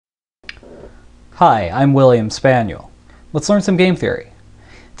Hi, I'm William Spaniel. Let's learn some game theory.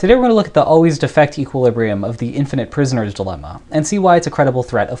 Today we're going to look at the always defect equilibrium of the infinite prisoner's dilemma and see why it's a credible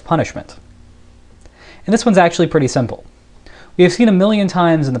threat of punishment. And this one's actually pretty simple. We have seen a million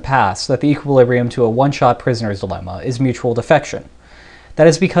times in the past that the equilibrium to a one-shot prisoner's dilemma is mutual defection. That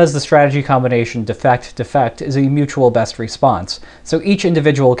is because the strategy combination defect-defect is a mutual best response, so each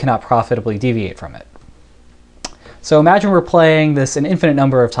individual cannot profitably deviate from it. So imagine we're playing this an infinite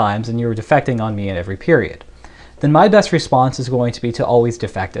number of times and you're defecting on me in every period. Then my best response is going to be to always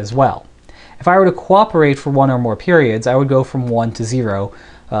defect as well. If I were to cooperate for one or more periods, I would go from 1 to 0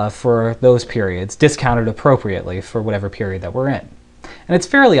 for those periods, discounted appropriately for whatever period that we're in. And it's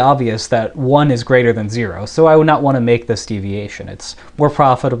fairly obvious that 1 is greater than 0, so I would not want to make this deviation. It's more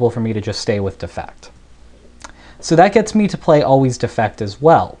profitable for me to just stay with defect. So that gets me to play always defect as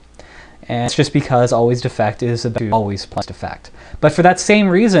well. And it's just because always defect is about always plus defect. But for that same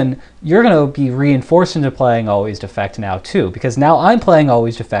reason, you're going to be reinforced into playing always defect now too, because now I'm playing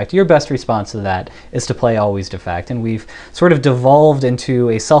always defect. Your best response to that is to play always defect, and we've sort of devolved into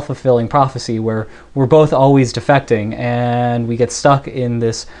a self-fulfilling prophecy where we're both always defecting, and we get stuck in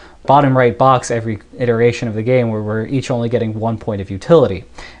this bottom right box every iteration of the game where we're each only getting 1 point of utility.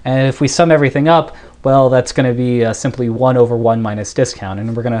 And if we sum everything up, well, that's going to be simply 1 over 1 minus discount,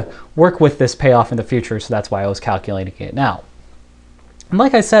 and we're going to work with this payoff in the future, so that's why I was calculating it now. And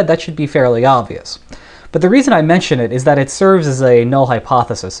like I said, that should be fairly obvious. But the reason I mention it is that it serves as a null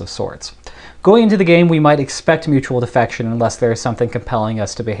hypothesis of sorts. Going into the game, we might expect mutual defection unless there is something compelling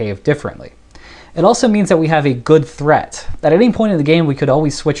us to behave differently. It also means that we have a good threat. At any point in the game, we could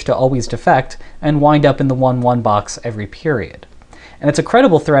always switch to always defect and wind up in the 1-1 box every period. And it's a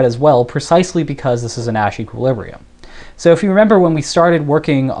credible threat as well, precisely because this is a Nash equilibrium. So if you remember when we started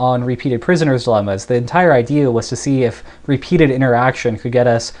working on repeated prisoners' dilemmas, the entire idea was to see if repeated interaction could get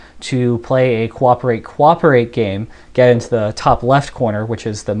us to play a cooperate game, get into the top left corner, which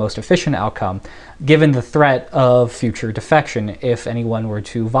is the most efficient outcome, given the threat of future defection if anyone were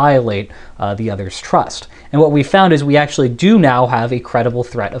to violate the other's trust. And what we found is we actually do now have a credible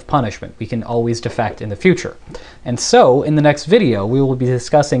threat of punishment. We can always defect in the future. And so, in the next video, we will be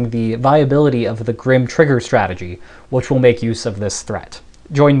discussing the viability of the Grim trigger strategy, which will make use of this threat.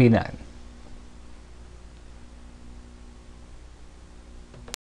 Join me then.